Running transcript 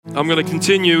I'm going to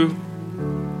continue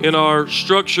in our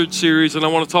structured series, and I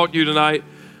want to talk to you tonight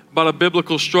about a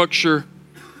biblical structure,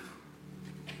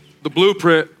 the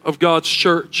blueprint of God's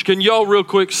church. Can y'all real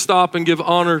quick stop and give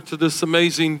honor to this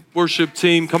amazing worship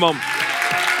team? Come on.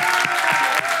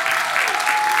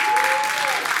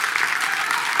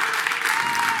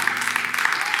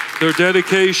 Their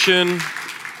dedication,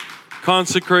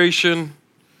 consecration,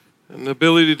 and the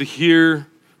ability to hear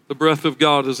the breath of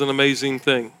God is an amazing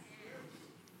thing.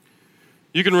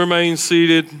 You can remain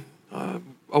seated. I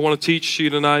want to teach to you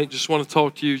tonight. Just want to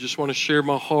talk to you. Just want to share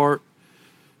my heart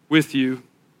with you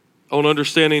on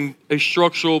understanding a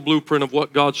structural blueprint of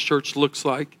what God's church looks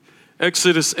like.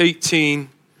 Exodus 18,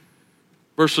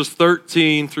 verses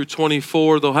 13 through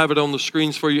 24. They'll have it on the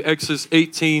screens for you. Exodus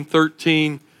 18,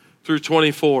 13 through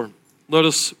 24. Let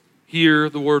us hear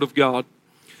the word of God.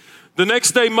 The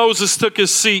next day Moses took his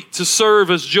seat to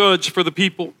serve as judge for the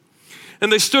people.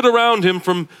 And they stood around him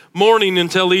from morning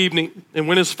until evening. And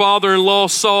when his father-in-law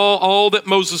saw all that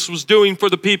Moses was doing for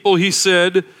the people, he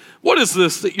said, "What is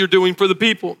this that you're doing for the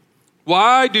people?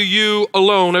 Why do you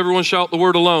alone," everyone shout the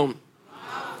word alone,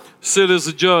 "sit as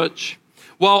a judge,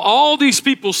 while all these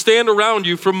people stand around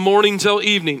you from morning till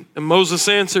evening?" And Moses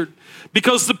answered,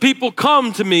 "Because the people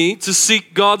come to me to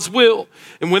seek God's will.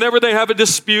 And whenever they have a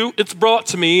dispute, it's brought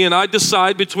to me, and I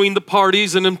decide between the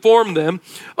parties and inform them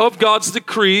of God's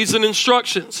decrees and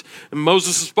instructions." And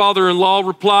Moses' father-in-law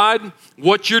replied,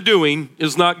 "What you're doing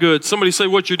is not good." Somebody say,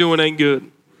 "What you're doing ain't good."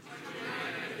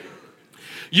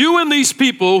 "You and these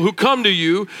people who come to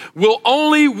you will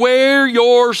only wear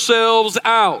yourselves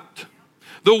out.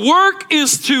 The work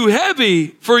is too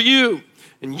heavy for you,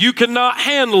 and you cannot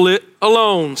handle it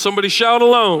alone." Somebody shout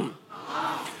alone.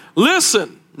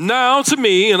 "Listen now to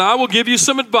me, and I will give you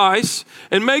some advice,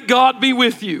 and may God be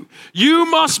with you. You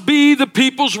must be the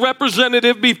people's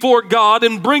representative before God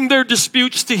and bring their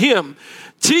disputes to him.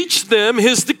 Teach them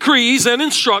his decrees and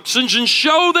instructions and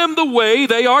show them the way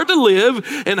they are to live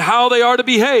and how they are to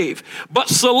behave. But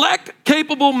select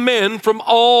capable men from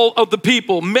all of the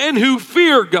people, men who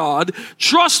fear God,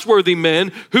 trustworthy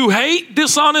men who hate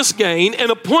dishonest gain, and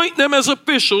appoint them as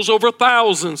officials over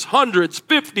thousands, hundreds,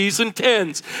 fifties, and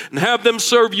tens, and have them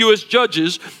serve you as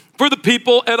judges for the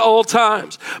people at all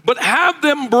times. But have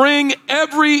them bring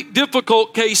every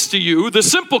difficult case to you. The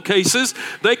simple cases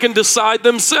they can decide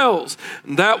themselves.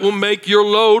 And that will make your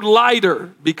load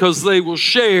lighter because they will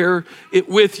share it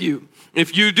with you.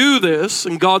 If you do this,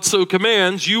 and God so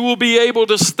commands, you will be able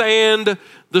to stand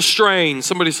the strain."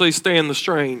 Somebody say, "Stand the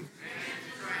strain."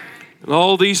 "And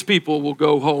all these people will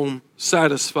go home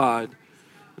satisfied."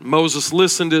 And Moses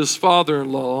listened to his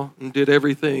father-in-law and did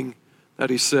everything that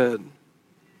he said.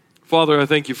 Father, I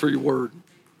thank you for your word.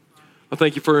 I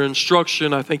thank you for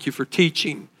instruction. I thank you for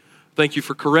teaching. Thank you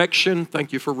for correction.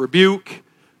 Thank you for rebuke.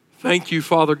 Thank you,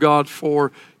 Father God,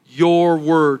 for your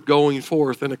word going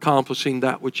forth and accomplishing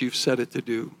that which you've set it to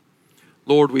do.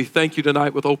 Lord, we thank you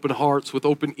tonight with open hearts, with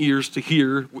open ears to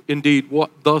hear indeed what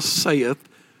thus saith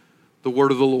the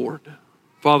word of the Lord.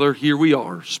 Father, here we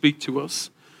are. Speak to us.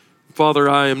 Father,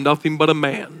 I am nothing but a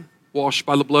man washed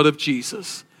by the blood of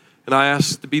Jesus. And I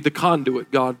ask to be the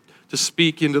conduit, God, to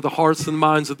speak into the hearts and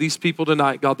minds of these people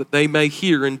tonight, God, that they may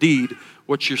hear indeed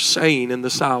what you're saying in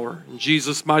this hour. In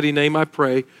Jesus' mighty name I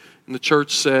pray. And the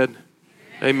church said,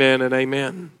 amen and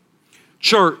amen.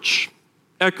 Church,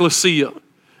 ecclesia,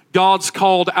 God's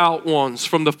called out ones.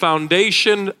 From the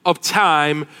foundation of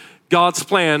time, God's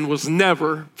plan was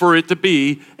never for it to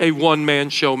be a one-man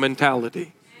show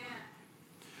mentality.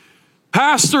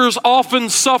 Pastors often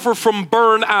suffer from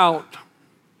burnout,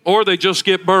 or they just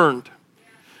get burned.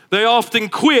 They often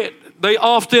quit. They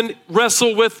often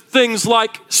wrestle with things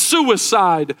like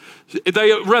suicide.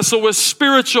 They wrestle with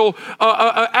spiritual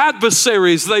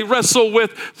adversaries. They wrestle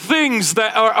with things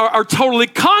that are totally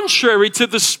contrary to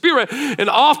the Spirit. And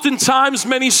oftentimes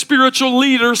many spiritual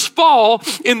leaders fall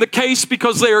in the case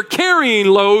because they are carrying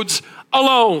loads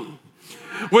alone.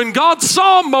 When God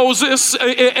saw Moses,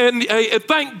 and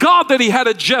thank God that he had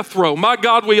a Jethro. My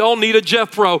God, we all need a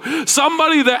Jethro.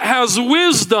 Somebody that has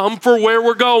wisdom for where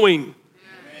we're going.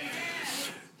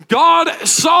 God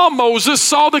saw Moses,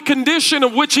 saw the condition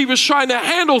of which he was trying to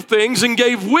handle things, and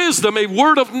gave wisdom, a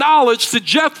word of knowledge to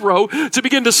Jethro to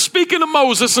begin to speak into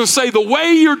Moses and say, the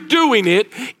way you're doing it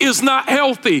is not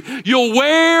healthy. You'll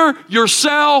wear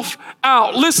yourself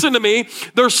out. Listen to me.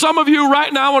 There's some of you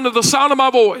right now under the sound of my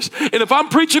voice. And if I'm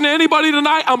preaching to anybody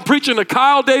tonight, I'm preaching to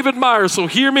Kyle David Myers. So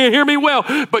hear me well.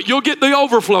 But you'll get the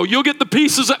overflow. You'll get the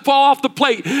pieces that fall off the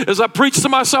plate as I preach to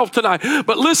myself tonight.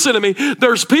 But listen to me.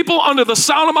 There's people under the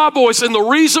sound of my my voice, and the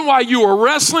reason why you are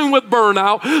wrestling with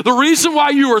burnout, the reason why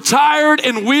you are tired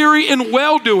and weary and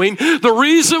well-doing, the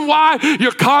reason why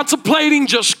you're contemplating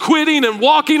just quitting and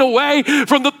walking away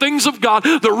from the things of God,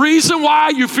 the reason why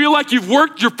you feel like you've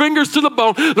worked your fingers to the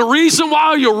bone, the reason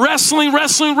why you're wrestling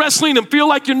and feel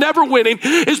like you're never winning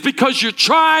is because you're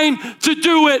trying to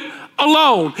do it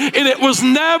alone. And it was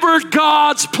never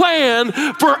God's plan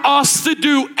for us to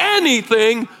do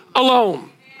anything alone.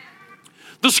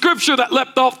 The scripture that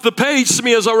leapt off the page to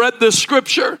me as I read this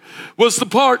scripture was the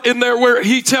part in there where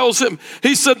he tells him,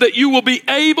 he said that you will be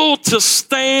able to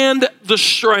stand the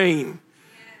strain,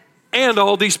 and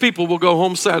all these people will go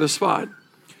home satisfied.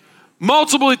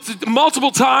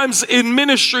 Multiple times in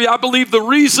ministry, I believe the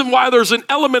reason why there's an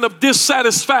element of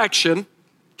dissatisfaction,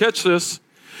 catch this,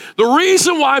 the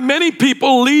reason why many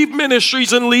people leave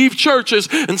ministries and leave churches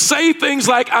and say things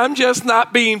like, I'm just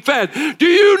not being fed. Do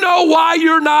you know why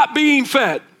you're not being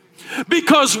fed?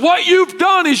 Because what you've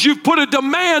done is you've put a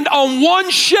demand on one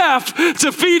chef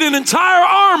to feed an entire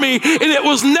army, and it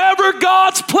was never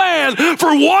God's plan for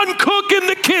one cook in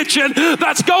the kitchen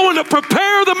that's going to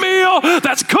prepare the meal,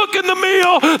 that's cooking the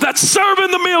meal, that's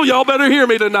serving the meal. Y'all better hear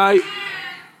me tonight.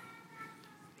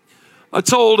 I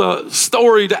told a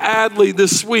story to Adley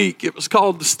this week. It was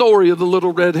called The Story of the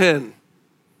Little Red Hen.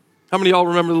 How many of y'all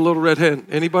remember the Little Red Hen?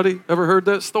 Anybody ever heard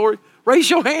that story? Raise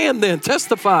your hand then,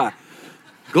 testify.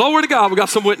 Glory to God, we got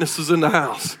some witnesses in the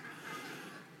house.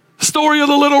 Story of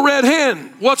the Little Red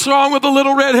Hen. What's wrong with the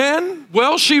Little Red Hen?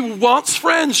 Well, she wants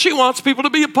friends. She wants people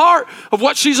to be a part of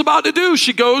what she's about to do.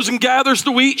 She goes and gathers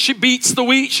the wheat. She beats the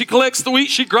wheat. She collects the wheat.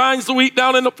 She grinds the wheat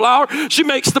down in the flour. She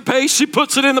makes the paste. She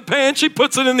puts it in the pan. She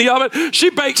puts it in the oven.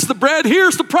 She bakes the bread.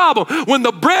 Here's the problem. When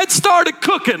the bread started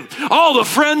cooking, all the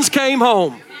friends came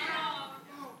home.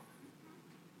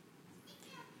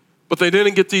 But they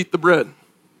didn't get to eat the bread.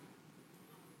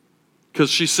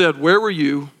 Because she said, where were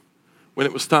you when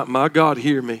it was time? My God,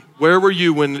 hear me. Where were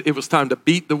you when it was time to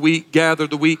beat the wheat, gather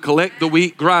the wheat, collect the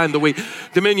wheat, grind the wheat?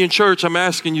 Dominion Church, I'm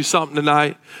asking you something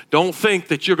tonight. Don't think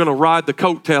that you're going to ride the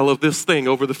coattail of this thing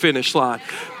over the finish line.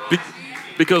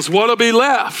 Because what will be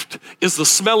left is the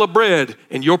smell of bread,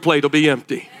 and your plate will be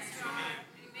empty.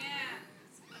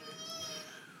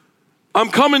 I'm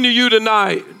coming to you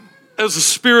tonight as a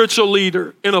spiritual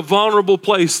leader in a vulnerable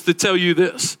place to tell you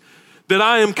this, that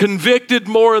I am convicted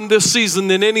more in this season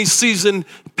than any season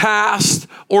past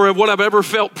or what I've ever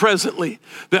felt presently,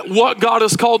 that what God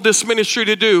has called this ministry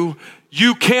to do,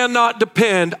 you cannot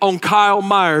depend on Kyle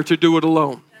Meyer to do it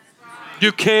alone.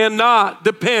 You cannot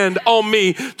depend on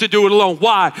me to do it alone.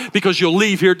 Why? Because you'll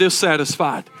leave here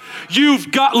dissatisfied.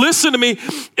 You've got, listen to me,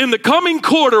 in the coming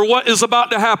quarter, what is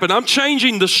about to happen? I'm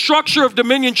changing the structure of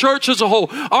Dominion Church as a whole.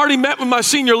 I already met with my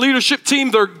senior leadership team.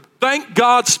 They're, thank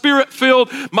God,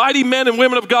 spirit-filled, mighty men and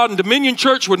women of God. And Dominion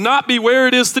Church would not be where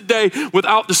it is today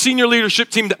without the senior leadership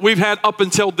team that we've had up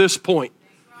until this point.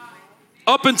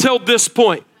 Up until this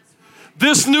point.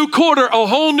 This new quarter, a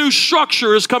whole new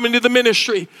structure is coming to the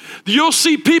ministry. You'll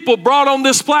see people brought on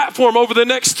this platform over the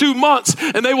next 2 months,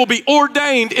 and they will be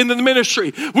ordained into the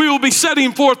ministry. We will be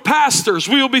setting forth pastors.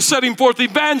 We will be setting forth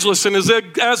evangelists, and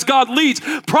as God leads,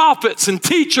 prophets and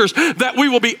teachers, that we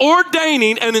will be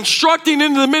ordaining and instructing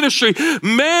into the ministry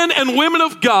men and women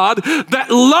of God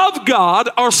that love God,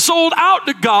 are sold out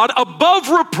to God above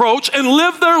reproach, and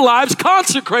live their lives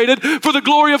consecrated for the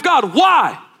glory of God.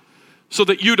 Why? So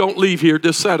that you don't leave here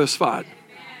dissatisfied.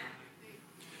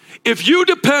 If you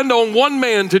depend on one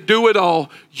man to do it all,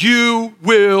 you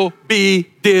will be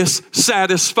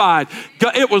dissatisfied.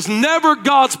 It was never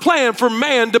God's plan for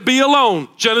man to be alone.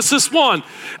 Genesis 1,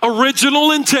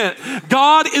 original intent.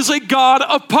 God is a God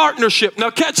of partnership.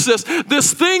 Now catch this.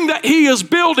 This thing that he is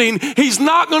building, he's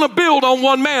not going to build on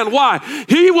one man. Why?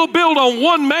 He will build on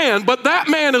one man, but that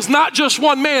man is not just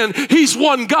one man. He's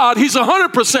one God. He's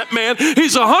 100% man.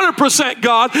 He's 100%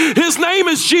 God. His name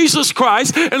is Jesus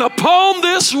Christ. And upon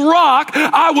this rock,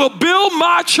 I will build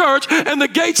my church, and the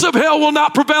gates of hell will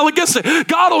not prevail against it.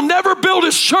 God will never build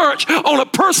his church on a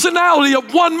personality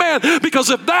of one man, because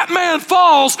if that man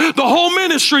falls, the whole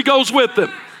ministry goes with him.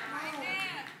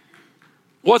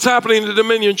 What's happening to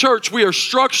Dominion Church? We are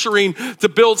structuring to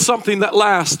build something that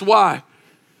lasts. Why?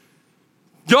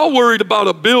 Y'all worried about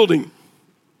a building.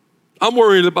 I'm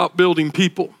worried about building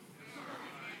people.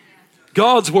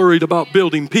 God's worried about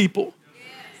building people.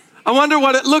 I wonder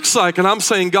what it looks like. And I'm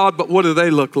saying, God, but what do they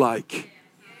look like?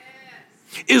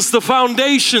 Is the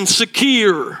foundation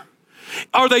secure?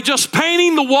 Are they just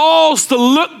painting the walls to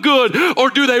look good? Or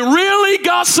do they really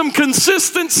got some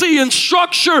consistency and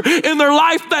structure in their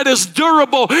life that is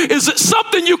durable? Is it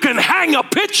something you can hang a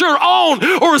picture on?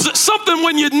 Or is it something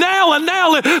when you nail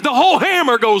it, the whole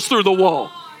hammer goes through the wall?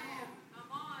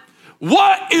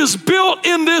 What is built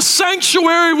in this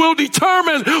sanctuary will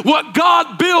determine what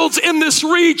God builds in this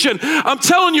region. I'm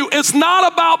telling you, it's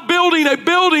not about building a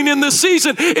building in this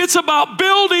season. It's about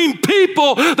building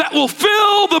people that will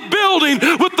fill the building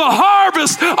with the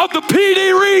harvest of the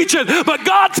PD region. But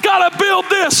God's got to build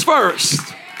this first.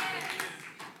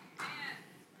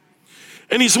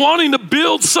 And he's wanting to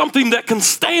build something that can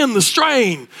stand the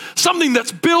strain, something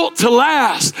that's built to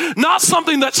last, not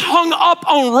something that's hung up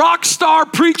on rock star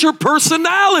preacher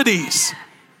personalities.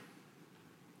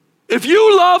 If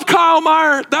you love Kyle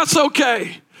Meyer, that's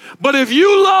okay. But if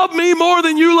you love me more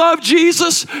than you love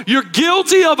Jesus, you're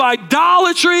guilty of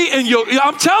idolatry, and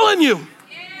I'm telling you.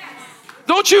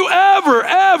 Don't you ever,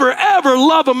 ever, ever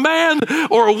love a man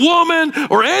or a woman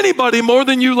or anybody more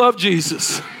than you love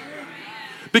Jesus.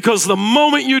 Because the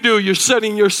moment you do, you're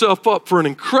setting yourself up for an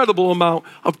incredible amount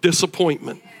of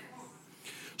disappointment.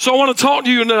 So I want to talk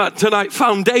to you tonight,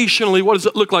 foundationally, what does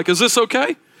it look like? Is this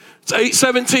okay? It's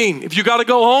 8:17. If you got to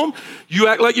go home, you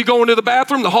act like you're going to the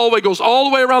bathroom. The hallway goes all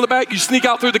the way around the back. You sneak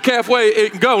out through the cafe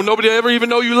and go. Nobody ever even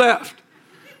know you left.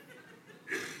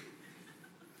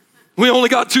 We only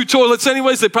got 2 toilets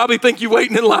anyways. They probably think you're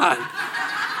waiting in line.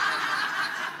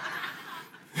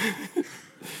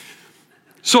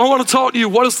 So I want to talk to you,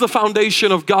 what does the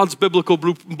foundation of God's biblical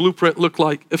blueprint look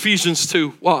like? Ephesians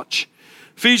 2, watch.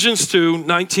 Ephesians 2,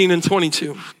 19 and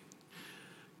 22.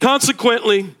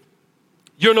 Consequently,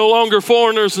 you're no longer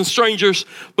foreigners and strangers,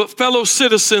 but fellow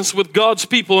citizens with God's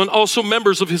people and also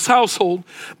members of his household,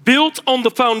 built on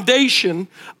the foundation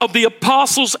of the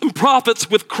apostles and prophets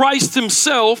with Christ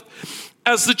himself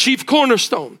as the chief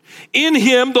cornerstone. In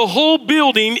him, the whole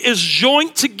building is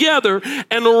joined together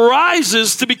and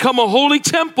rises to become a holy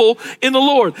temple in the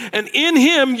Lord. And in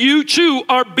him, you too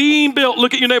are being built.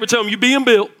 Look at your neighbor, tell him, you're being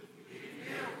built.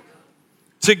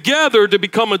 Together to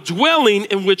become a dwelling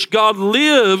in which God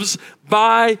lives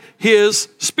by his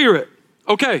Spirit.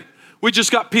 Okay, we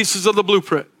just got pieces of the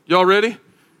blueprint. Y'all ready?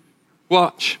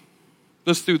 Watch.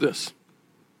 Let's do this.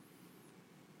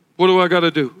 What do I got to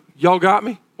do? Y'all got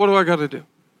me? What do I got to do?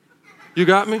 You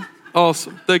got me?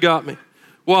 Awesome. They got me.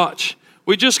 Watch.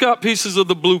 We just got pieces of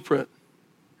the blueprint.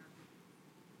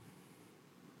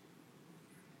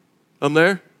 I'm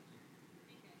there?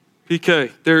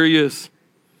 PK, there he is.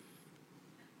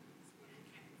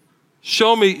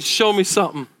 Show me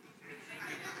something.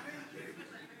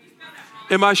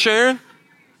 Am I sharing?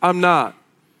 I'm not.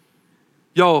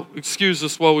 Y'all, excuse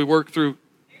us while we work through.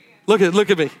 Look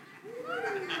at me.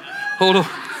 Hold on.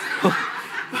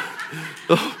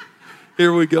 Oh,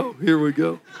 here we go.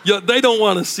 Yeah, they don't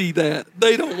want to see that.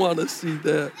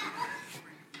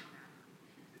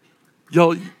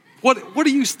 Y'all, what are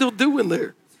you still doing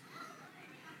there?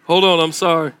 Hold on, I'm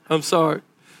sorry.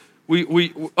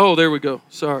 Oh, there we go.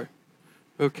 Sorry.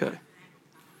 Okay.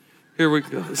 Here we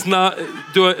go. It's not,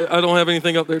 I don't have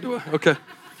anything up there, do I? Okay.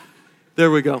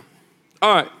 There we go.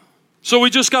 All right. So we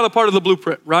just got a part of the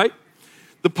blueprint, right?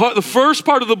 The first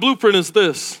part of the blueprint is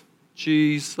this.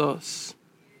 Jesus.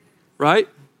 Right?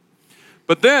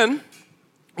 But then,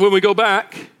 when we go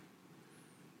back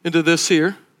into this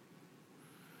here,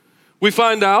 we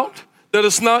find out that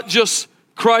it's not just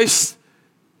Christ,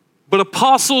 but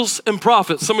apostles and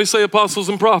prophets. Somebody say apostles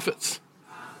and prophets.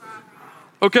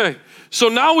 Okay. So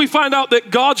now we find out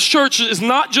that God's church is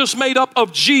not just made up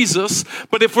of Jesus,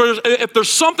 but if there's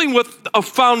something with a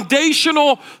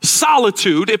foundational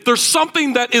solitude, if there's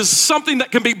something that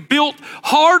can be built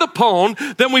hard upon,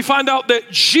 then we find out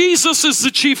that Jesus is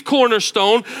the chief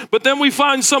cornerstone, but then we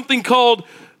find something called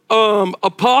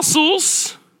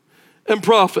apostles and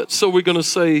prophets. So we're going to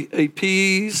say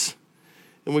APs,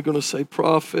 and we're going to say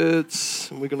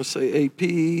prophets, and we're going to say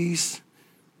APs.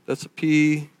 That's a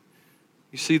P.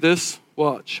 You see this?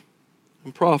 Watch.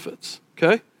 And prophets.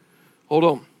 Okay? Hold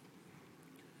on.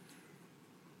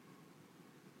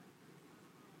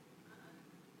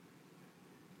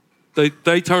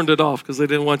 They turned it off because they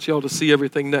didn't want y'all to see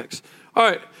everything next. All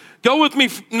right. Go with me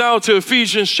now to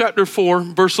Ephesians chapter 4,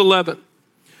 verse 11.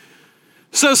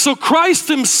 It says, so Christ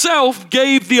himself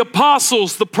gave the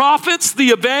apostles, the prophets,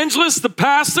 the evangelists, the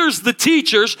pastors, the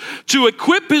teachers to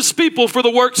equip his people for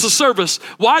the works of service.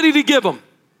 Why did he give them?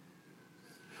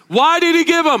 Why did he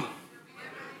give them?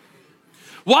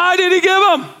 Why did he give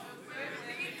them?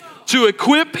 To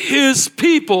equip his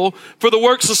people for the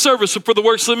works of service, for the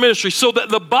works of the ministry, so that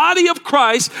the body of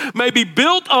Christ may be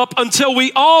built up until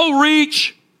we all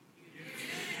reach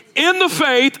in the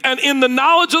faith and in the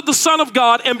knowledge of the Son of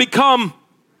God, and become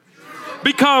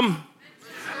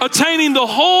attaining the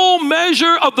whole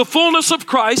measure of the fullness of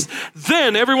Christ.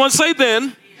 Then, everyone say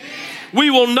then. We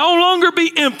will no longer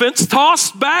be infants,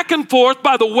 tossed back and forth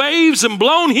by the waves and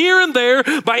blown here and there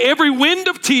by every wind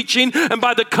of teaching and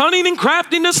by the cunning and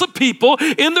craftiness of people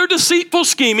in their deceitful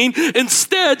scheming.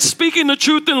 Instead, speaking the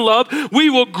truth in love, we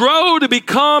will grow to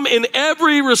become in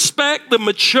every respect the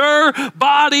mature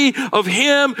body of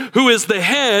Him who is the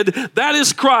head, that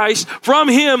is Christ. From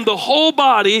Him, the whole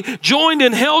body, joined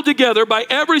and held together by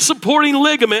every supporting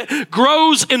ligament,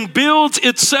 grows and builds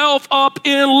itself up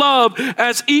in love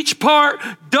as each part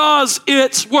does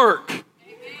its work.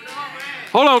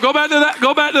 Hold on, go back to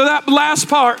that last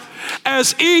part.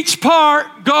 As each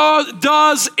part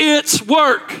does its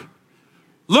work.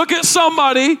 Look at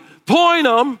somebody, point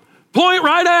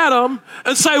right at them,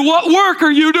 and say, what work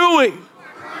are you doing?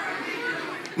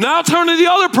 Now turn to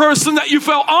the other person that you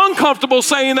felt uncomfortable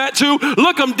saying that to,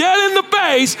 look them dead in the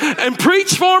face, and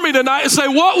preach for me tonight and say,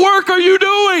 what work are you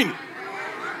doing?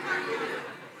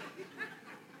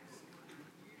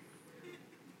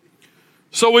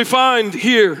 So we find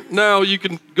here, now you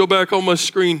can go back on my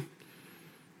screen.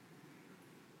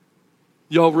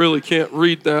 Y'all really can't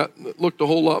read that. It looked a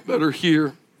whole lot better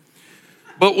here.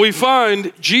 But we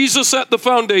find Jesus at the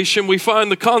foundation. We find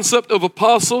the concept of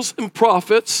apostles and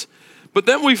prophets. But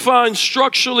then we find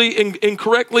structurally and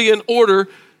correctly in order,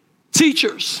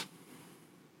 teachers.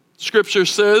 Scripture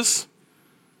says,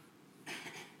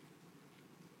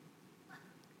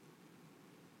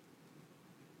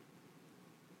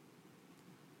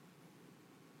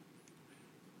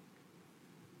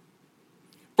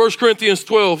 1 Corinthians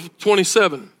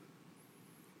 12:27.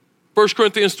 1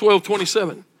 Corinthians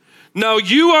 12:27. Now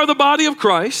you are the body of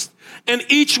Christ, and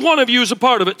each one of you is a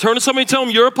part of it. Turn to somebody and tell them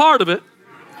you're a part of it.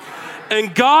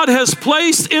 And God has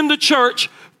placed in the church,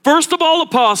 first of all,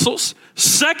 apostles,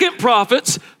 second,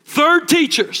 prophets, third,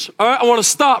 teachers. All right, I want to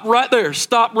stop right there.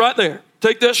 Stop right there.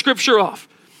 Take that scripture off.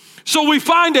 So we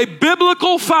find a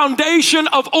biblical foundation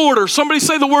of order. Somebody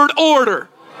say the word order.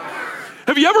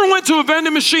 Have you ever went to a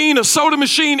vending machine, a soda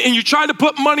machine, and you tried to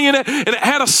put money in it, and it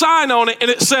had a sign on it,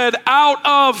 and it said, out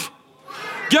of...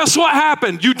 Guess what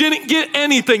happened? You didn't get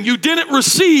anything. You didn't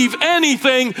receive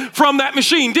anything from that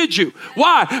machine, did you?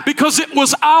 Why? Because it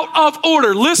was out of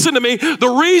order. Listen to me. The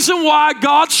reason why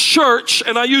God's church,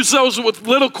 and I use those with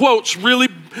little quotes really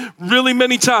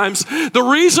many times, the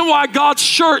reason why God's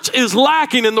church is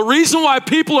lacking and the reason why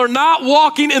people are not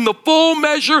walking in the full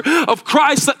measure of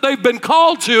Christ that they've been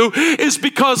called to is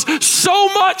because so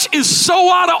much is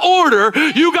so out of order.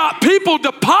 You got people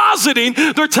depositing,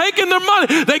 they're taking their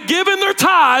money, they're giving their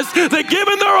tithes, they're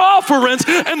giving their offerings,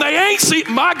 and they ain't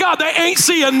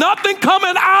seeing nothing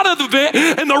coming out of it.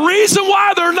 And the reason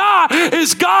why they're not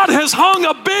is God has hung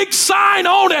a big sign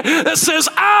on it that says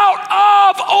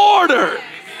out of order.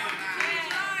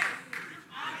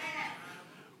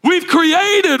 We've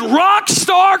created rock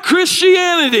star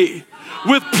Christianity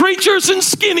with preachers in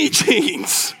skinny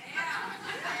jeans.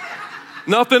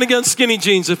 Nothing against skinny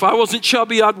jeans. If I wasn't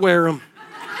chubby, I'd wear them.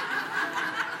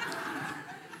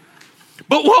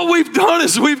 But what we've done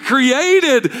is we've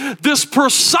created this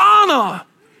persona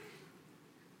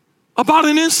about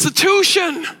an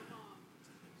institution.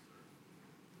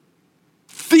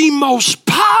 The most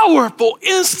powerful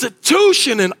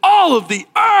institution in all of the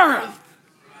earth.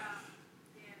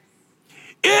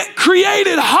 It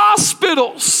created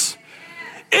hospitals.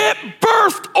 It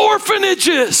birthed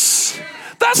orphanages.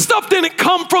 That stuff didn't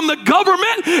come from the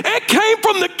government. It came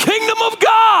from the kingdom of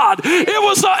God. It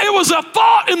was a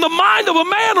thought in the mind of a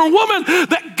man or woman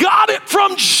that got it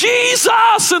from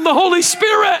Jesus and the Holy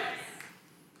Spirit.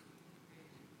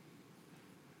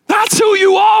 That's who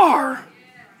you are.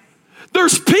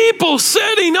 There's people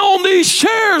sitting on these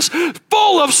chairs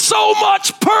full of so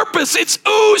much purpose. It's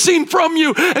oozing from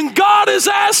you. And God is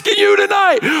asking you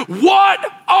tonight, what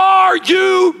are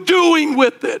you doing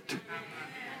with it?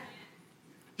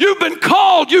 You've been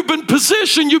called, you've been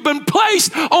positioned, you've been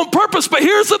placed on purpose. But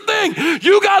here's the thing.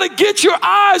 You got to get your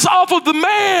eyes off of the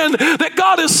man that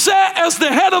God has set as the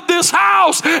head of this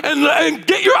house and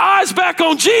get your eyes back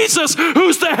on Jesus,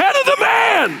 who's the head of the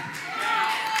man.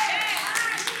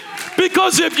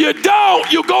 Because if you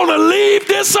don't, you're going to leave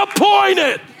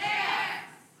disappointed.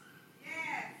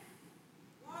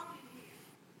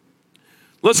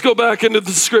 Let's go back into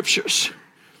the scriptures.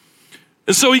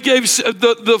 And so he gave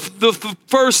the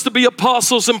first to be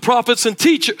apostles and prophets and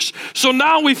teachers. So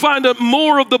now we find out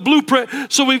more of the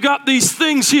blueprint. So we've got these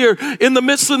things here in the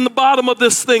midst and the bottom of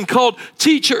this thing called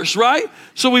teachers, right?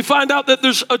 So we find out that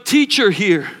there's a teacher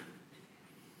here.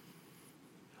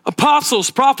 apostles,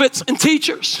 prophets, and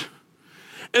teachers.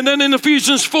 And then in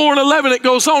Ephesians 4:11, it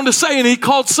goes on to say, and he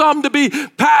called some to be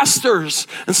pastors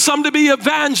and some to be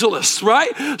evangelists,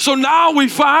 right? So now we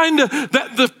find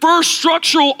that the first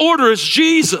structural order is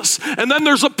Jesus. And then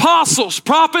there's apostles,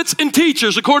 prophets, and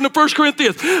teachers, according to 1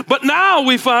 Corinthians. But now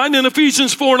we find in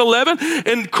Ephesians 4:11,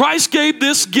 and Christ gave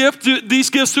these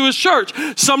gifts to his church.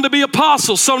 Some to be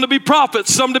apostles, some to be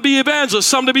prophets, some to be evangelists,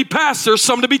 some to be pastors,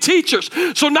 some to be teachers.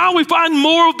 So now we find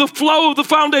more of the flow of the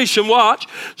foundation. Watch.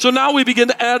 So now we begin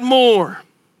to add more.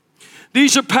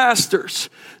 These are pastors.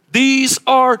 These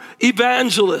are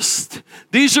evangelists.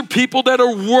 These are people that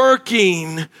are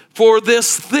working for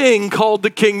this thing called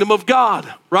the kingdom of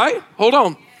God, right? Hold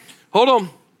on.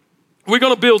 We're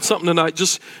going to build something tonight.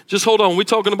 Just hold on. We're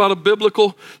talking about a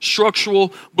biblical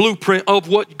structural blueprint of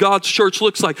what God's church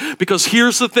looks like. Because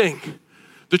here's the thing.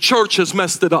 The church has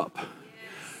messed it up.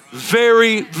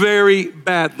 Very, very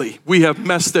badly. We have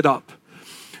messed it up.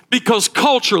 Because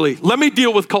culturally, let me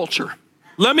deal with culture.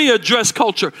 Let me address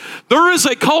culture. There is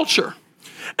a culture,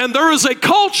 and there is a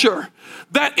culture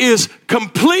that is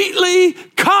completely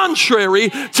contrary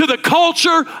to the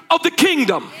culture of the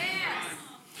kingdom.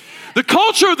 The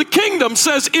culture of the kingdom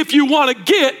says if you want to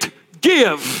get,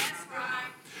 give.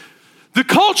 The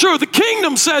culture of the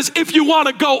kingdom says if you want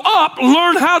to go up,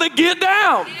 learn how to get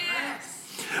down.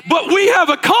 But we have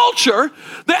a culture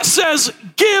that says,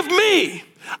 give me.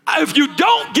 If you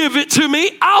don't give it to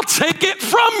me, I'll take it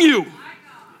from you.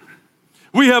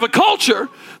 We have a culture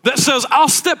that says, I'll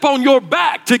step on your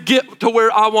back to get to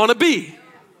where I want to be.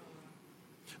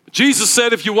 Jesus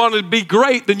said, if you want to be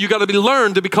great, then you got to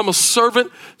learn to become a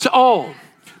servant to all.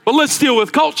 But let's deal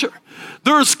with culture.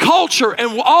 There's culture,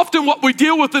 and often what we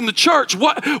deal with in the church,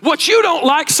 what you don't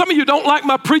like, some of you don't like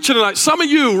my preaching tonight. Some of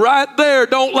you right there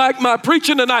don't like my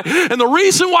preaching tonight. And the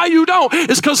reason why you don't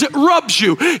is because it rubs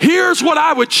you. Here's what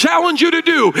I would challenge you to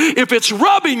do. If it's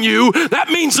rubbing you, that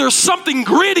means there's something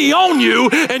gritty on you,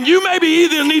 and you maybe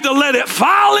either need to let it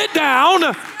file it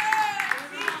down.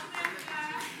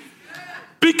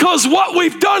 Because what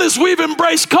we've done is we've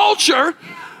embraced culture.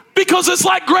 Because it's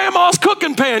like grandma's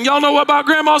cooking pan. Y'all know about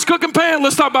grandma's cooking pan?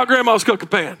 Let's talk about grandma's cooking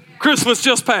pan. Christmas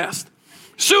just passed.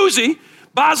 Susie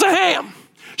buys a ham.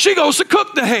 She goes to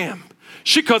cook the ham.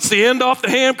 She cuts the end off the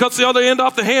ham, cuts the other end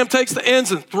off the ham, takes the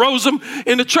ends and throws them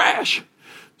in the trash.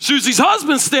 Susie's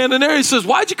husband's standing there. He says,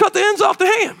 why'd you cut the ends off the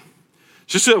ham?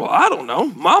 She said, well, I don't know.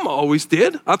 Mama always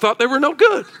did. I thought they were no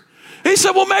good. He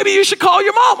said, well, maybe you should call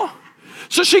your mama.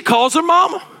 So she calls her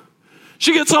mama.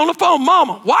 She gets on the phone,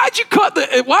 Mama, why'd you cut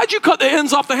the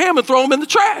ends off the ham and throw them in the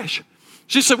trash?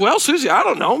 She said, well, Susie, I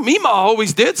don't know. Mima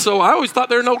always did, so I always thought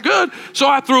they were no good. So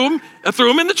I threw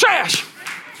them in the trash.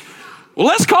 Well,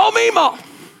 let's call Mima.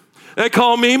 They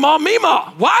call Mima.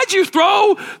 Mima, why'd you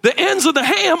throw the ends of the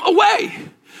ham away?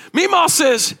 Mima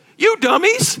says, you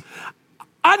dummies.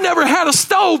 I never had a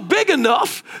stove big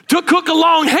enough to cook a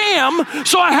long ham,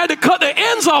 so I had to cut the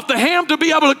ends off the ham to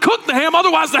be able to cook the ham.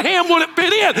 Otherwise, the ham wouldn't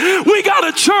fit in. We got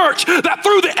a church that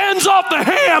threw the ends off the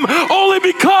ham only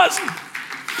because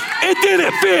it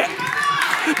didn't fit.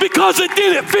 Because it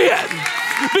didn't fit.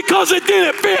 Because it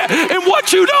didn't fit. And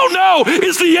what you don't know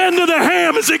is the end of the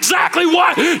ham is exactly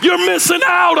what you're missing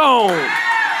out on.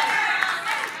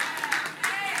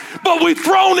 But we've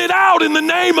thrown it out in the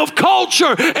name of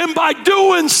culture. And by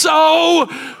doing so,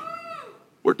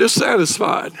 we're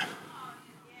dissatisfied.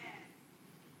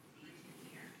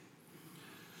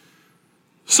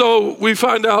 So we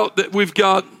find out that we've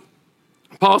got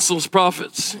apostles,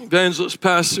 prophets, evangelists,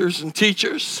 pastors, and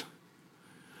teachers.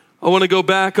 I want to go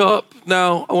back up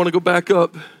now. I want to go back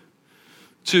up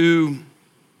to,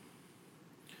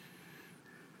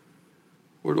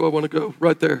 where do I want to go?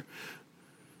 Right there.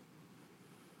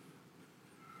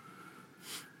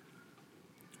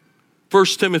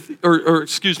 Titus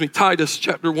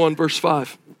chapter 1, verse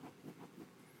 5.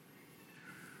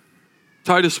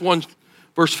 Titus 1,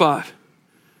 verse 5.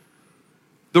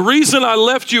 The reason I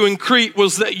left you in Crete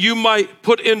was that you might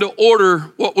put into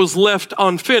order what was left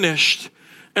unfinished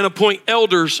and appoint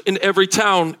elders in every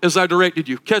town as I directed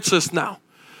you. Catch this now.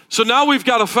 So now we've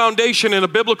got a foundation in a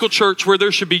biblical church where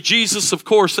there should be Jesus, of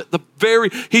course,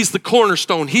 he's the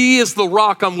cornerstone. He is the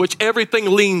rock on which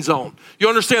everything leans on. You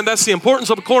understand that's the importance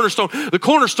of a cornerstone. The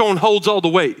cornerstone holds all the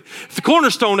weight. If the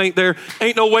cornerstone ain't there,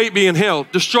 ain't no weight being held.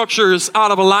 The structure is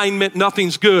out of alignment,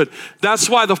 nothing's good. That's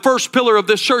why the first pillar of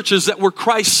this church is that we're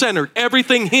Christ-centered.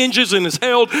 Everything hinges and is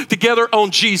held together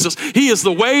on Jesus. He is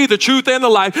the way, the truth, and the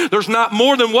life. There's not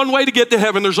more than one way to get to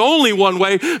heaven. There's only one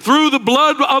way, through the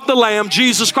blood of the Lamb,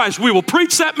 Jesus Christ. We will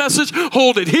preach that message,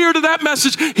 hold adhere to that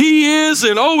message. He is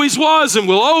and always was and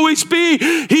will always be.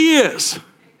 He is.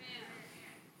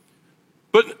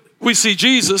 But we see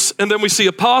Jesus, and then we see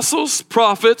apostles,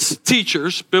 prophets,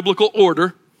 teachers, biblical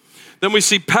order. Then we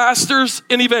see pastors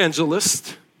and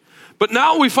evangelists. But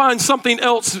now we find something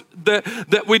else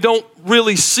that we don't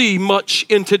really see much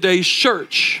in today's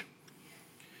church.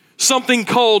 Something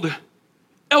called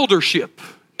eldership,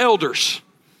 elders.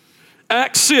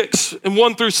 Acts 6 and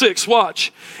 1 through 6,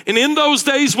 watch. And in those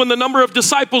days when the number of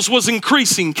disciples was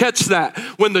increasing, catch that,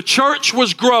 when the church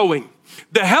was growing,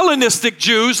 the Hellenistic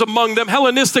Jews among them,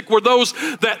 Hellenistic were those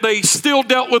that they still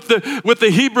dealt with the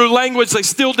Hebrew language, they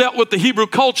still dealt with the Hebrew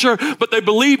culture, but they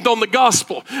believed on the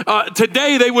gospel.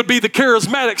 Today they would be the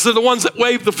charismatics, they're the ones that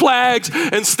wave the flags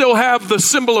and still have the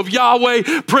symbol of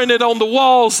Yahweh printed on the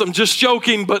walls. I'm just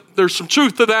joking, but there's some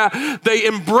truth to that. They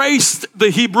embraced the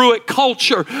Hebrewic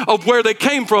culture of where they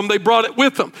came from, they brought it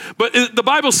with them. But the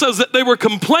Bible says that they were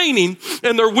complaining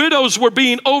and their widows were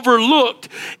being overlooked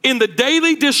in the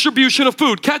daily distribution of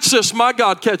food. Catch this, my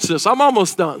God, catch this. I'm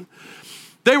almost done.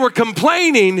 They were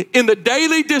complaining in the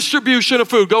daily distribution of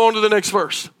food. Go on to the next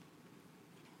verse.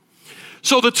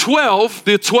 So the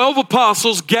 12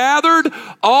 apostles gathered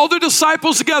all the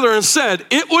disciples together and said,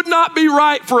 it would not be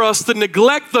right for us to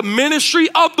neglect the ministry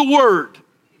of the word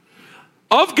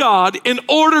of God in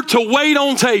order to wait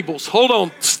on tables. Hold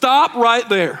on, stop right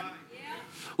there.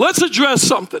 Let's address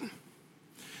something.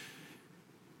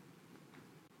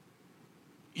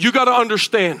 You got to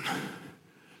understand,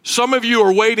 some of you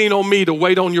are waiting on me to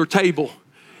wait on your table,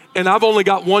 and I've only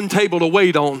got one table to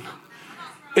wait on.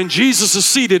 And Jesus is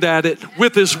seated at it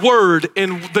with his word.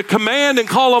 And the command and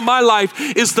call on my life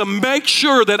is to make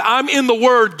sure that I'm in the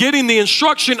word, getting the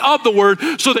instruction of the word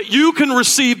so that you can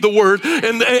receive the word.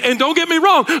 And don't get me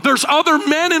wrong, there's other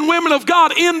men and women of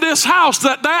God in this house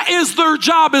that is their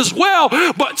job as well.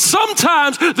 But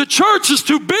sometimes the church is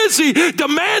too busy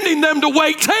demanding them to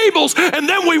wait tables. And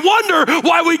then we wonder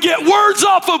why we get words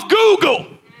off of Google.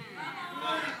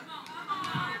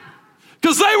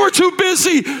 Because they were too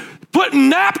busy putting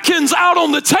napkins out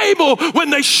on the table when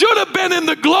they should have been in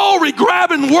the glory,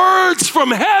 grabbing words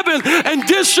from heaven and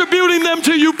distributing them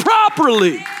to you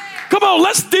properly. Come on,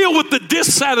 let's deal with the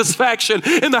dissatisfaction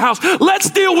in the house. Let's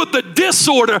deal with the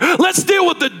disorder. Let's deal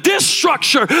with the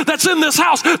disstructure that's in this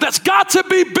house that's got to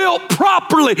be built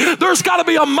properly. There's got to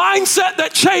be a mindset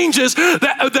that changes,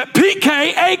 that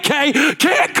PK, AK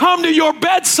can't come to your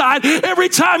bedside every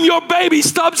time your baby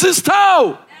stubs his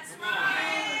toe.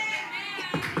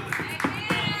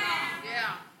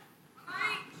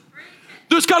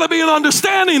 There's got to be an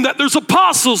understanding that there's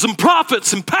apostles and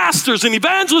prophets and pastors and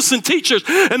evangelists and teachers.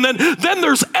 And then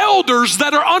there's elders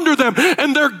that are under them.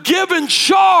 And they're given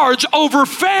charge over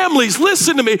families.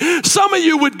 Listen to me. Some of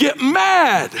you would get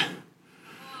mad.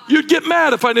 You'd get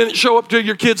mad if I didn't show up to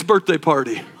your kid's birthday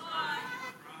party.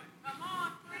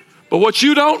 But what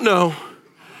you don't know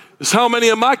is how many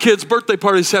of my kids' birthday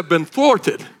parties have been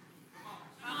thwarted.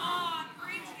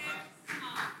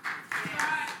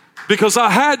 Because I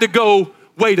had to go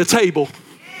wait a table.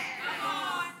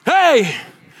 Hey,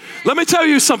 let me tell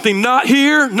you something. Not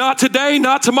here, not today,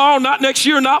 not tomorrow, not next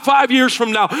year, not 5 years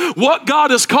from now. What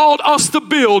God has called us to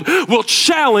build will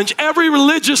challenge every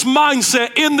religious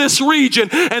mindset in this region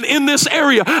and in this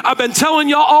area. I've been telling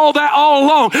y'all all that all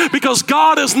along because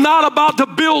God is not about to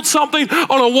build something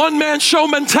on a one-man show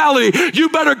mentality. You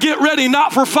better get ready,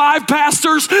 not for 5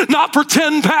 pastors, not for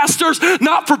 10 pastors,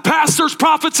 not for pastors,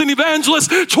 prophets, and evangelists,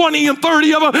 20 and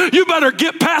 30 of them. You better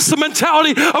get past the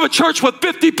mentality of a church with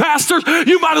 50 pastors.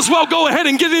 You might as well go ahead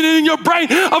and get it in your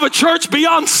brain of a church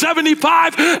beyond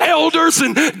 75 elders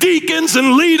and deacons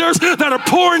and leaders that are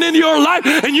pouring into your life.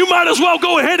 And you might as well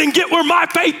go ahead and get where my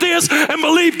faith is and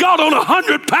believe God on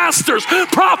 100 pastors,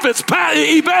 prophets,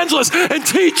 evangelists, and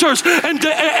teachers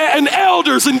and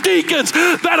elders and deacons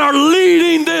that are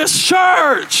leading this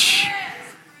church.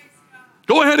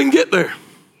 Go ahead and get there.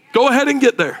 Go ahead and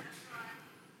get there.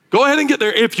 Go ahead and get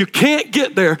there. If you can't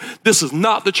get there, this is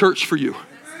not the church for you.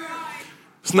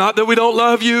 It's not that we don't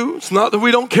love you. It's not that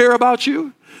we don't care about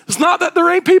you. It's not that there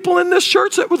ain't people in this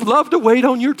church that would love to wait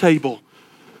on your table.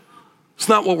 It's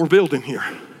not what we're building here.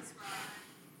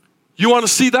 You want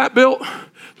to see that built?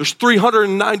 There's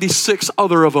 396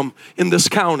 other of them in this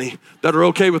county that are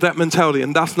okay with that mentality,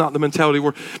 and that's not the mentality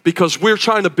because we're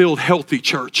trying to build healthy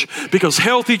church. Because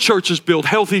healthy churches build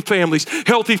healthy families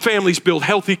build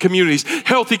healthy communities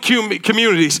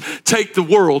communities take the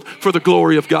world for the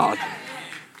glory of God.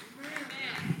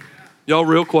 Y'all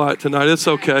real quiet tonight. It's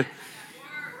okay.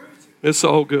 It's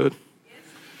all good.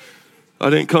 I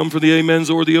didn't come for the amens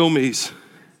or the ohmes.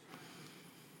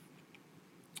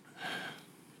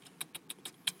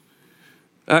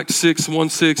 Acts 6,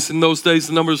 1-6. In those days,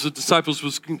 the numbers of disciples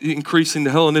was increasing.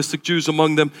 The Hellenistic Jews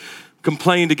among them,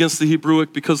 complained against the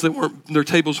Hebrewic because their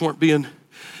tables weren't being,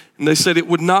 and they said it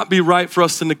would not be right for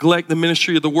us to neglect the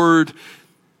ministry of the word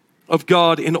of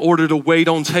God in order to wait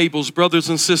on tables. Brothers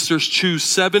and sisters, choose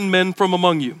 7 men from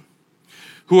among you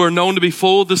who are known to be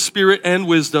full of the Spirit and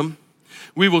wisdom.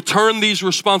 We will turn these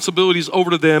responsibilities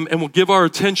over to them and will give our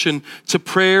attention to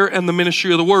prayer and the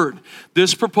ministry of the word.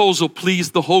 This proposal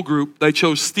pleased the whole group. They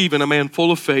chose Stephen, a man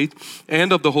full of faith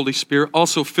and of the Holy Spirit.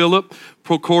 Also Philip,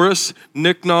 Prochorus,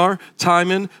 Nicanor,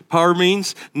 Timon,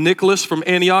 Parmenas, Nicholas from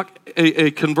Antioch,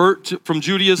 a convert from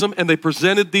Judaism. And they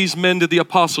presented these men to the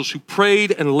apostles, who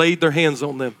prayed and laid their hands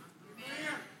on them.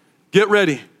 Get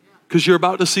ready, because you're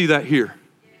about to see that here.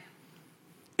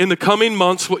 In the coming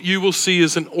months, what you will see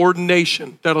is an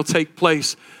ordination that'll take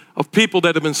place of people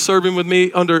that have been serving with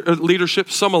me under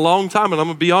leadership, some a long time, and I'm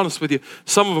going to be honest with you,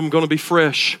 some of them are going to be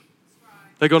fresh.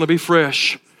 They're going to be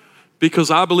fresh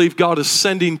because I believe God is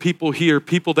sending people here,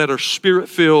 people that are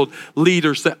Spirit-filled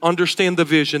leaders that understand the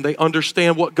vision. They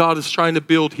understand what God is trying to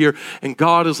build here, and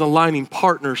God is aligning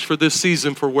partners for this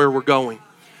season for where we're going.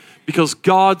 Because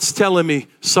God's telling me,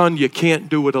 son, you can't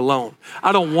do it alone.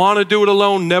 I don't want to do it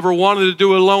alone, never wanted to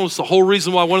do it alone. It's the whole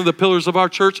reason why one of the pillars of our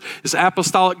church is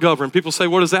apostolic government. People say,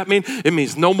 what does that mean? It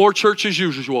means no more church as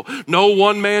usual. No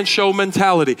one-man show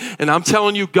mentality. And I'm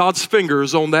telling you, God's finger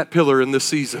is on that pillar in this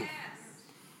season.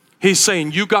 He's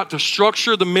saying, you got to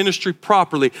structure the ministry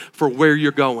properly for where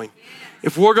you're going.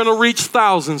 If we're going to reach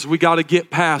thousands, we got to get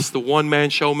past the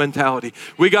one-man show mentality.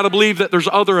 We got to believe that there's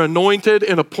other anointed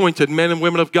and appointed men and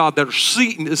women of God that are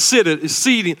sitting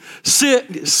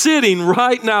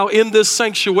right now in this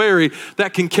sanctuary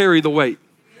that can carry the weight.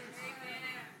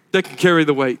 That can carry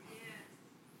the weight.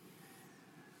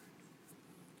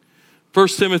 1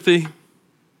 Timothy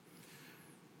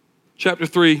chapter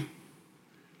 3,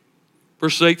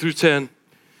 verses 8 through 10.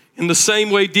 In the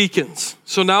same way, deacons.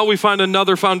 So now we find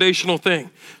another foundational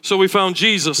thing. So we found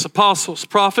Jesus, apostles,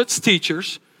 prophets,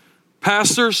 teachers,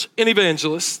 pastors, and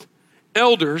evangelists,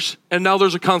 elders, and now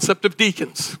there's a concept of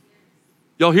deacons.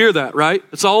 Y'all hear that, right?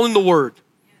 It's all in the Word.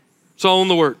 It's all in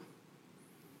the Word.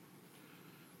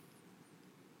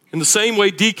 In the same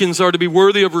way, deacons are to be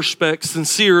worthy of respect,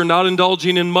 sincere, not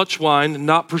indulging in much wine, and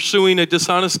not pursuing a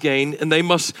dishonest gain, and they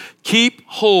must keep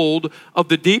hold of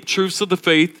the deep truths of the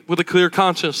faith with a clear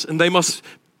conscience, and they must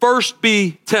first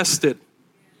be tested.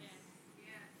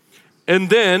 And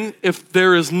then, if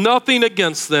there is nothing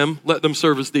against them, let them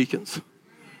serve as deacons.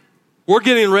 We're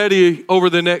getting ready over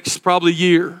the next probably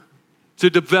year to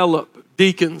develop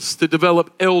deacons, to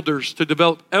develop elders,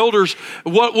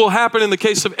 What will happen in the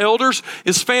case of elders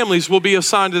is families will be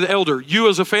assigned to the elder. You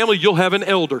as a family, you'll have an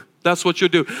elder. That's what you'll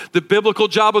do. The biblical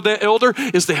job of that elder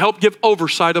is to help give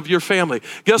oversight of your family.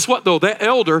 Guess what though? That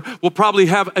elder will probably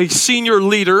have a senior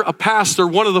leader, a pastor,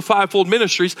 one of the fivefold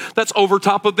ministries that's over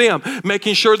top of them,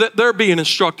 making sure that they're being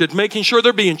instructed, making sure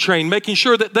they're being trained, making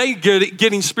sure that they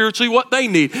getting spiritually what they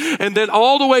need. And then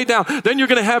all the way down, then you're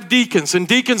going to have deacons. And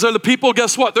deacons are the people,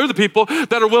 guess what? They're the people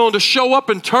that are willing to show up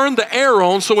and turn the air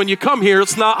on so when you come here,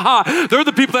 it's not hot. They're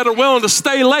the people that are willing to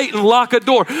stay late and lock a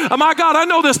door. Oh my God, I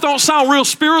know this don't sound real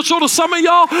spiritual to some of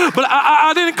y'all, but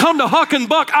I didn't come to huck and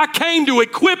buck. I came to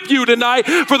equip you tonight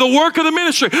for the work of the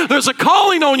ministry. There's a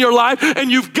calling on your life,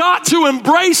 and you've got to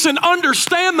embrace and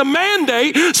understand the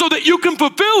mandate so that you can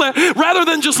fulfill it rather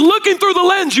than just looking through the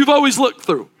lens you've always looked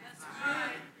through.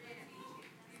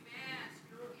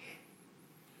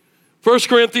 1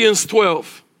 Corinthians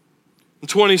 12 and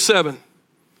 27.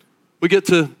 We get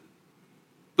to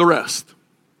the rest.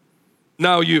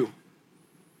 Now you.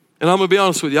 And I'm going to be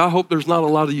honest with you, I hope there's not a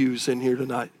lot of yous in here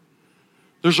tonight.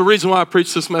 There's a reason why I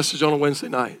preach this message on a Wednesday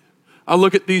night. I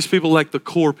look at these people like the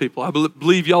core people. I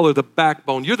believe y'all are the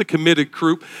backbone. You're the committed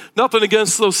group. Nothing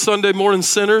against those Sunday morning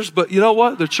sinners, but you know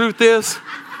what? The truth is,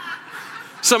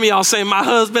 some of y'all saying, my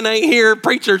husband ain't here,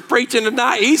 preacher's preaching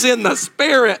tonight. He's in the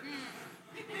spirit.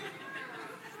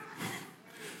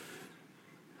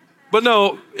 But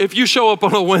no, if you show up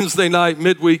on a Wednesday night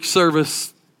midweek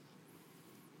service,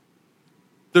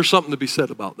 there's something to be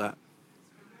said about that.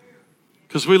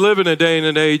 Because we live in a day and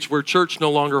an age where church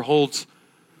no longer holds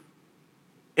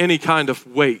any kind of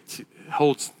weight. It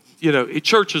holds,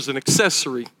 church is an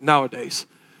accessory nowadays.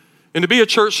 And to be a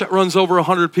church that runs over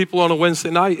 100 people on a Wednesday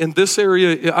night, in this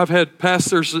area, I've had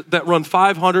pastors that run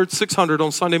 500, 600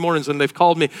 on Sunday mornings, and they've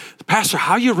called me, Pastor,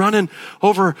 how are you running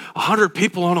over 100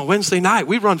 people on a Wednesday night?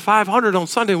 We run 500 on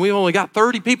Sunday, and we only got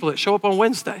 30 people that show up on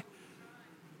Wednesday.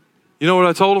 You know what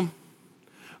I told them?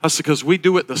 I said, because we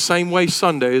do it the same way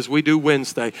Sunday as we do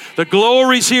Wednesday. The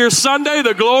glory's here Sunday,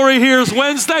 the glory here is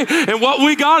Wednesday, and what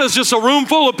we got is just a room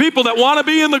full of people that want to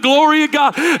be in the glory of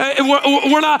God. And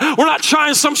we're not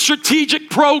trying some strategic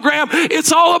program.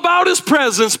 It's all about His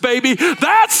presence, baby.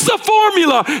 That's the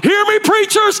formula. Hear me,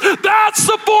 preachers? That's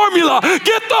the formula.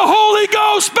 Get the Holy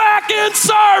Ghost back in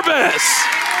service.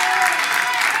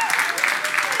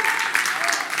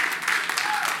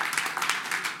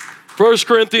 1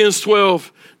 Corinthians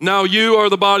 12, now you are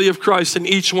the body of Christ and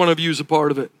each one of you is a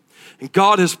part of it. And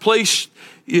God has placed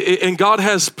in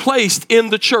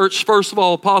the church, first of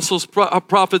all, apostles,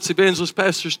 prophets, evangelists,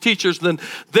 pastors, teachers,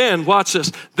 then watch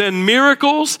this, then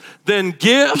miracles, then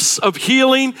gifts of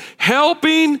healing,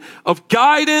 helping, of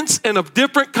guidance, and of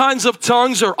different kinds of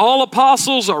tongues. Are all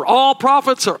apostles, are all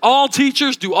prophets, are all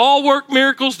teachers? Do all work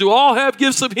miracles? Do all have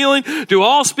gifts of healing? Do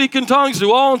all speak in tongues?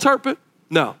 Do all interpret?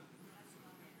 No.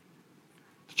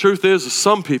 The truth is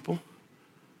some people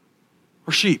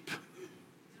are sheep.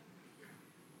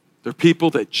 They're people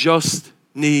that just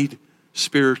need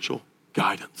spiritual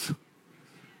guidance.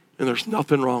 And there's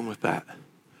nothing wrong with that.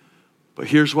 But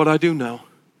here's what I do know.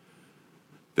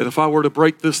 That if I were to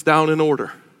break this down in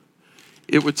order,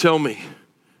 it would tell me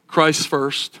Christ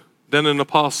first, then an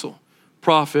apostle,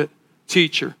 prophet,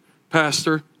 teacher,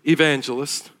 pastor,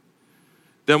 evangelist.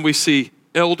 Then we see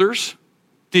elders,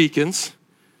 deacons,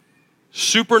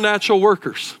 supernatural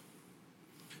workers,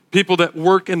 people that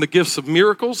work in the gifts of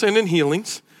miracles and in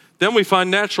healings. Then we find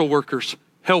natural workers,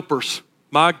 helpers.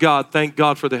 My God, thank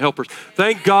God for the helpers.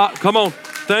 Thank God, come on,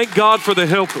 thank God for the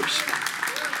helpers.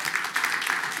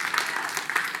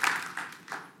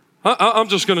 I'm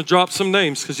just going to drop some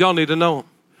names because y'all need to know them.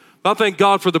 I thank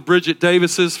God for the Bridget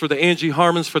Davises, for the Angie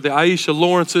Harmons, for the Aisha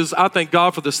Lawrences. I thank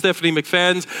God for the Stephanie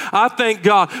McFaddens. I thank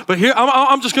God. But here,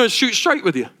 I'm just going to shoot straight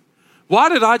with you. Why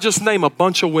did I just name a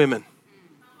bunch of women?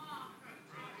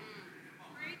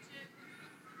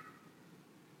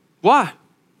 Why?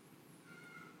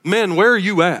 Men, where are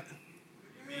you at?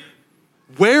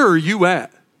 Where are you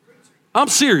at? I'm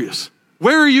serious.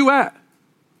 Where are you at?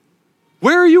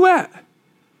 Where are you at?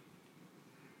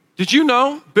 Did you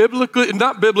know, biblically,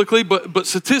 not biblically, but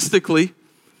statistically,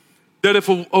 that if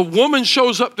a woman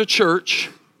shows up to church,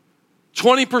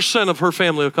 20% of her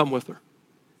family will come with her?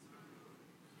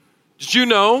 Did you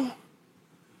know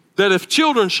that if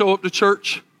children show up to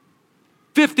church,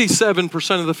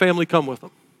 57% of the family come with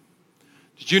them?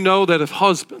 Did you know that if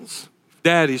husbands,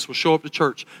 daddies will show up to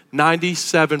church,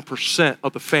 97%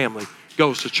 of the family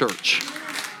goes to church?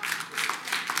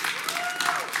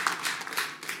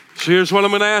 So here's what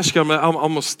I'm going to ask you. I'm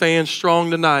going to stand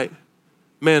strong tonight.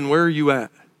 Men, where are you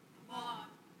at?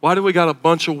 Why do we got a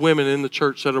bunch of women in the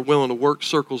church that are willing to work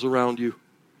circles around you?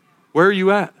 Where are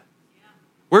you at?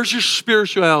 Where's your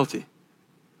spirituality?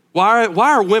 Why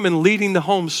are women leading the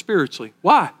home spiritually?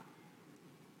 Why?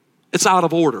 It's out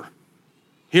of order.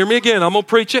 Hear me again. I'm going to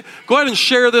preach it. Go ahead and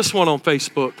share this one on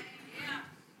Facebook.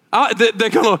 They're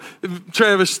going to,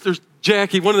 Travis, there's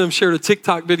Jackie, one of them shared a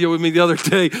TikTok video with me the other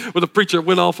day where the preacher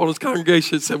went off on his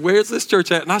congregation and said, where's this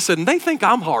church at? And I said, and they think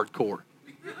I'm hardcore.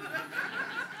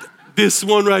 This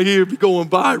one right here be going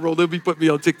viral. They'll be putting me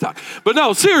on TikTok. But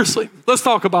no, seriously, let's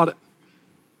talk about it.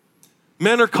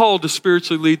 Men are called to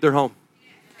spiritually lead their home.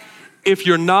 If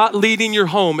you're not leading your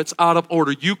home, it's out of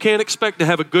order. You can't expect to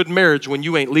have a good marriage when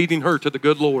you ain't leading her to the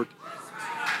good Lord.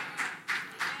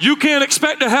 You can't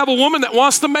expect to have a woman that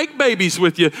wants to make babies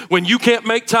with you when you can't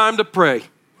make time to pray.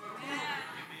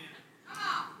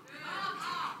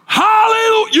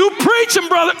 Hallelujah. You preaching,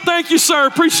 brother. Thank you, sir.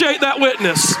 Appreciate that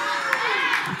witness.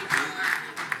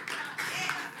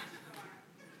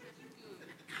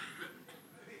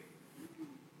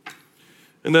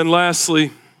 And then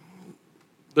lastly,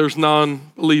 there's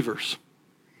non-believers.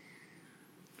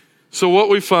 So what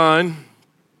we find,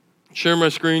 share my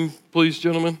screen, please,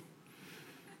 gentlemen.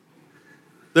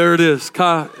 There it is.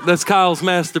 That's Kyle's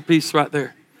masterpiece right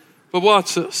there. But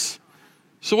watch this.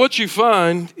 So what you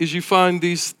find is you find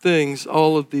these things,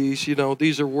 all of these,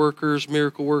 these are workers,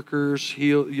 miracle workers,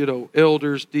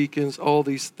 elders, deacons, all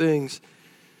these things.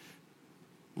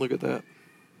 Look at that.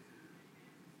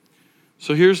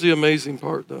 So here's the amazing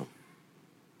part, though.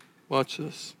 Watch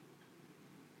this.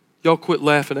 Y'all quit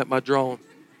laughing at my drawing.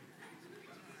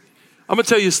 I'm going to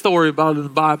tell you a story about it in the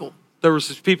Bible. There was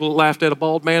these people that laughed at a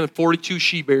bald man, and 42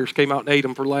 she-bears came out and ate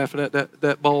him for laughing at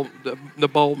the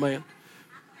bald man.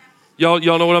 Y'all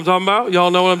know what I'm talking about?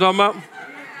 Y'all know what I'm talking about?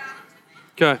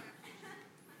 Okay.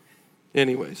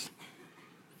 Anyways.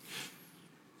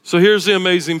 So here's the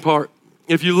amazing part.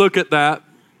 If you look at that,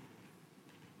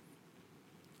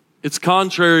 it's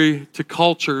contrary to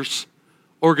culture's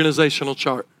organizational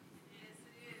chart.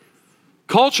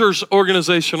 Culture's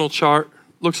organizational chart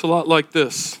looks a lot like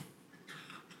this.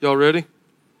 Y'all ready?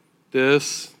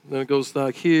 This, then it goes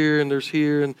like here, and there's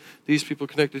here, and these people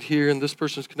connected here, and this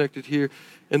person's connected here.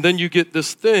 And then you get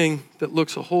this thing that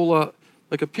looks a whole lot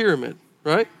like a pyramid,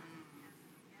 right?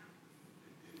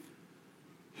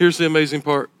 Here's the amazing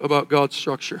part about God's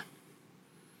structure.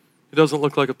 It doesn't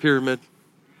look like a pyramid.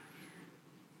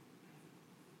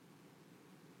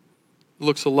 It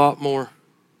looks a lot more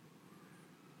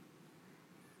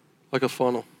like a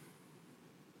funnel.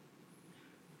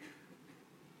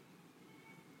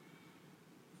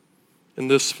 In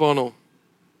this funnel,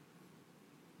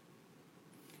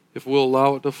 if we'll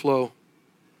allow it to flow,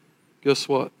 guess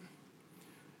what?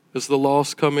 As the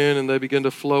lost come in and they begin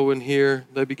to flow in here,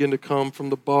 they begin to come from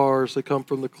the bars, they come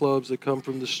from the clubs, they come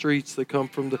from the streets, they come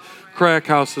from the crack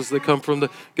houses, they come from the,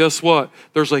 guess what?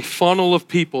 There's a funnel of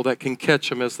people that can catch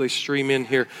them as they stream in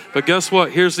here. But guess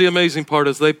what? Here's the amazing part.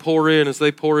 As they pour in, as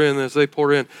they pour in, as they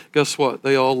pour in, guess what?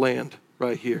 They all land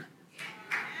right here.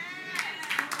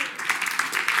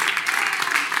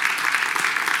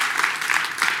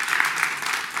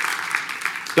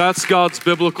 That's God's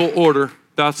biblical order.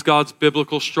 That's God's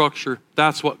biblical structure.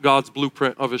 That's what God's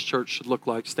blueprint of His church should look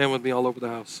like. Stand with me all over the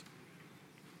house.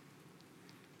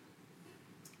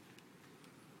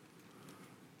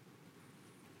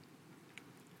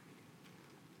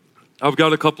 I've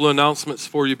got a couple of announcements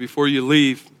for you before you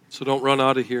leave, so don't run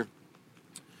out of here.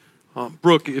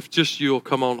 Brooke, if just you will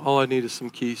come on, all I need is some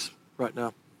keys right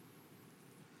now.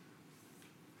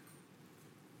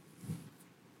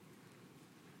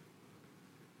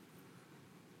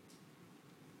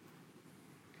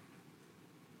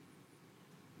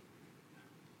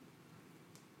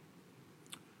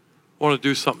 I want to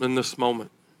do something in this moment.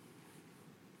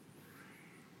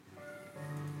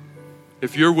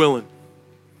 If you're willing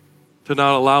to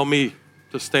not allow me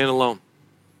to stand alone,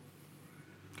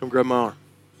 come grab my arm.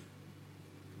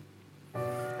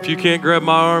 If you can't grab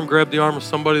my arm, grab the arm of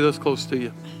somebody that's close to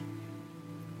you.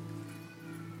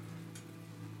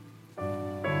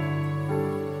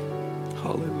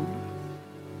 Hallelujah.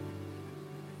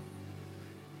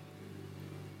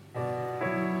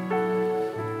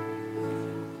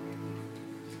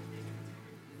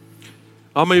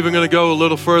 I'm even going to go a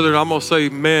little further. I'm going to say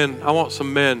men. I want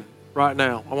some men right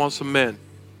now. I want some men.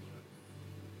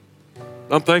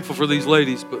 I'm thankful for these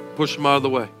ladies, but push them out of the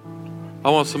way. I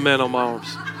want some men on my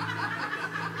arms.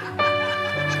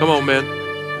 Come on, men.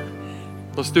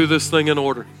 Let's do this thing in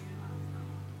order.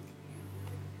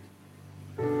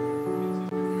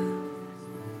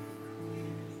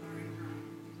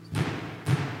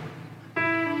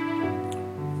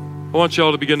 I want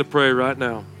y'all to begin to pray right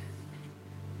now.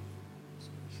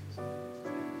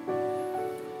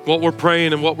 What we're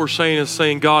praying and what we're saying is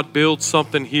saying, God, build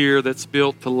something here that's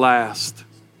built to last.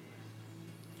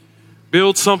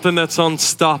 Build something that's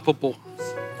unstoppable.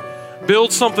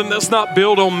 Build something that's not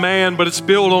built on man, but it's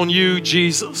built on you,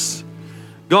 Jesus.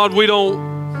 God, we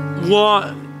don't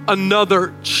want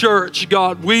another church,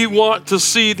 God. We want to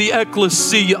see the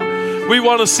ecclesia. We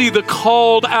want to see the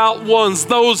called out ones,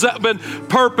 those that have been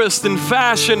purposed and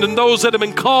fashioned, and those that have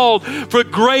been called for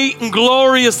great and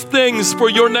glorious things for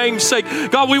your name's sake.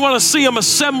 God, we want to see them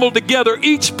assembled together,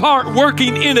 each part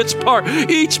working in its part,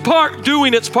 each part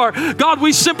doing its part. God,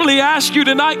 we simply ask you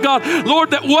tonight, God,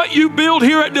 Lord, that what you build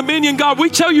here at Dominion, God, we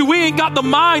tell you we ain't got the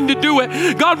mind to do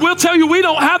it. God, we'll tell you we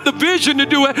don't have the vision to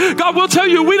do it. God, we'll tell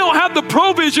you we don't have the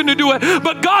provision to do it.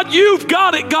 But God, you've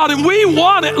got it, God, and we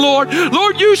want it, Lord.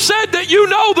 Lord, you said that you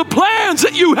know the plans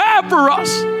that you have for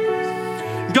us.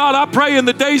 God, I pray in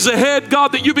the days ahead,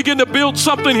 God, that you begin to build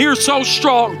something here so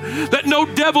strong that no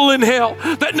devil in hell,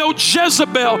 that no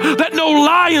Jezebel, that no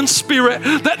lion spirit,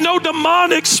 that no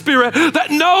demonic spirit,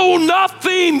 that no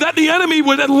nothing that the enemy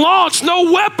would launch,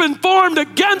 no weapon formed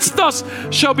against us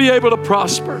shall be able to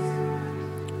prosper.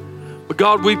 But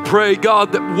God, we pray,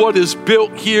 God, that what is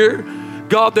built here,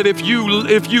 God, that if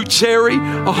you tarry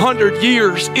 100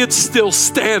 years, it's still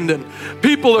standing.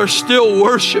 People are still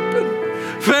worshiping.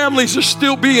 Families are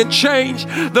still being changed.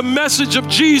 The message of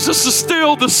Jesus is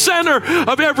still the center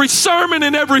of every sermon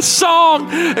and every song.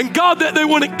 And God, that they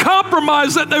wouldn't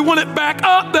compromise, that they wouldn't back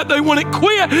up, that they wouldn't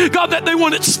quit. God, that they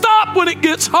wouldn't stop when it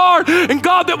gets hard. And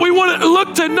God, that we wouldn't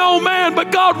look to no man,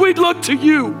 but God, we'd look to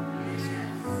you.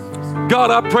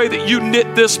 God, I pray that you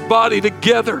knit this body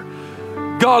together,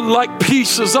 God, like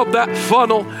pieces of that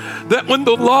funnel, that when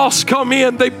the lost come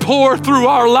in, they pour through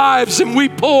our lives and we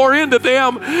pour into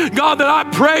them. God, that I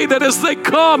pray that as they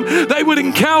come, they would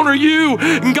encounter you.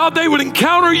 And God, they would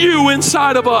encounter you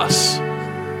inside of us.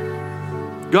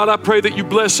 God, I pray that you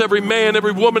bless every man,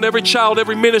 every woman, every child,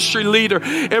 every ministry leader,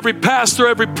 every pastor,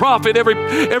 every prophet,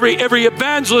 every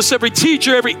evangelist, every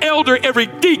teacher, every elder, every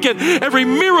deacon, every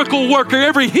miracle worker,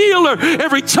 every healer,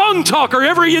 every tongue talker,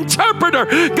 every interpreter.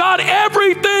 God,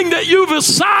 everything that you've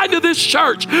assigned to this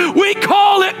church, we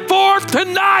call it forth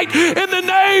tonight in the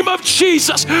name of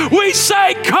Jesus. We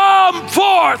say, come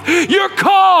forth. You're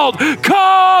called.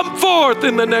 Come forth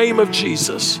in the name of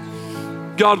Jesus.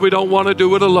 God, we don't want to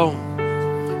do it alone.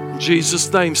 In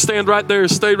Jesus' name. Stand right there.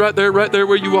 Stay right there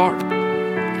where you are.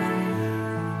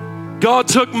 God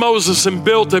took Moses and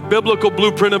built a biblical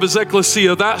blueprint of his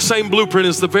ecclesia. That same blueprint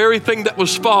is the very thing that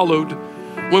was followed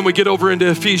when we get over into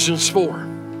Ephesians 4.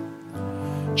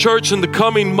 Church, in the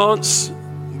coming months,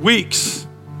 weeks,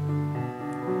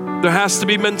 there has to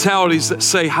be mentalities that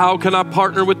say, how can I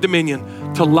partner with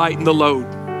Dominion to lighten the load?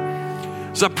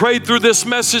 As I prayed through this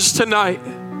message tonight,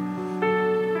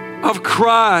 I've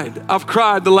cried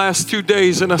the last 2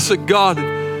 days, and I said, God,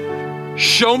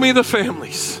 show me the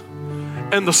families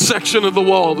and the section of the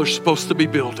wall they're supposed to be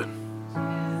building.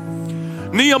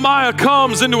 Nehemiah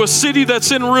comes into a city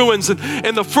that's in ruins,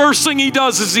 and the first thing he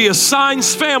does is he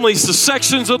assigns families to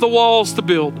sections of the walls to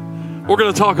build. We're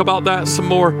going to talk about that some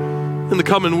more in the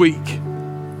coming week.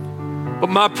 But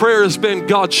my prayer has been,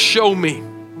 God, show me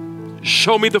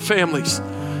the families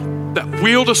that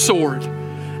wield a sword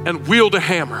and wield a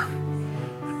hammer,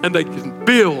 and they can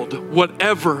build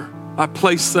whatever I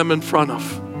place them in front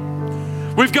of.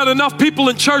 We've got enough people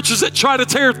in churches that try to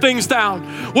tear things down.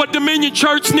 What Dominion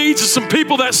Church needs is some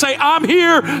people that say, I'm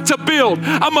here to build.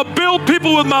 I'm going to build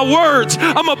people with my words.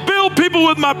 I'm going to build people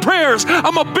with my prayers.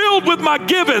 I'm going to build with my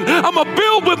giving. I'm going to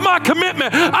build with my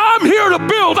commitment. I'm here to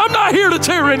build. I'm not here to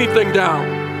tear anything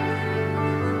down.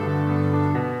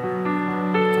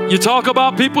 You talk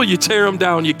about people, you tear them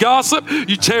down. You gossip,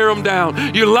 you tear them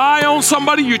down. You lie on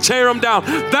somebody, you tear them down.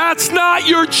 That's not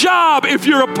your job if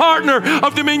you're a partner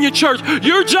of Dominion Church.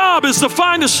 Your job is to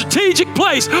find a strategic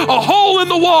place, a hole in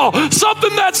the wall,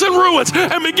 something that's in ruins,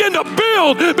 and begin to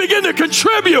build, begin to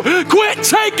contribute. Quit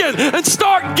taking and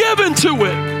start giving to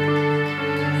it.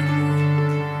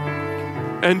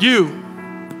 And you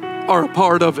are a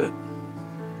part of it.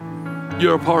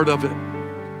 You're a part of it.